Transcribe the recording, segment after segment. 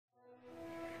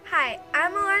Hi,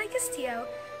 I'm Castillo,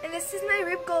 and this is my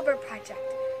Rube Goldberg project,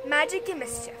 Magic and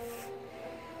Mischief.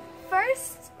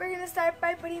 First, we're going to start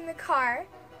by putting the car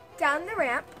down the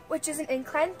ramp, which is an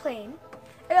inclined plane.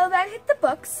 It'll then hit the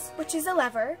books, which is a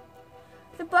lever.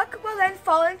 The book will then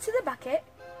fall into the bucket,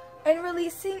 and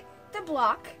releasing the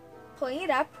block, pulling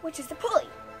it up, which is the pulley.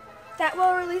 That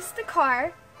will release the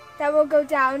car, that will go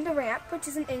down the ramp, which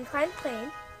is an inclined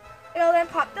plane. It'll then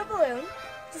pop the balloon,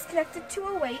 which is connected to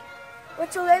a weight,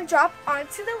 which will then drop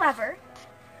onto the lever.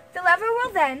 The lever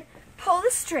will then pull the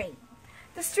string.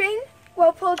 The string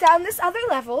will pull down this other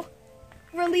level,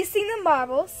 releasing the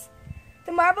marbles.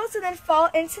 The marbles will then fall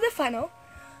into the funnel,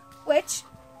 which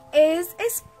is a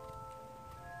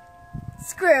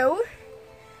screw.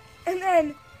 And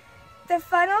then the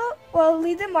funnel will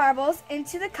lead the marbles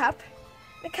into the cup.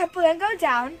 The cup will then go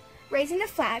down, raising the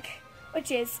flag,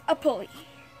 which is a pulley.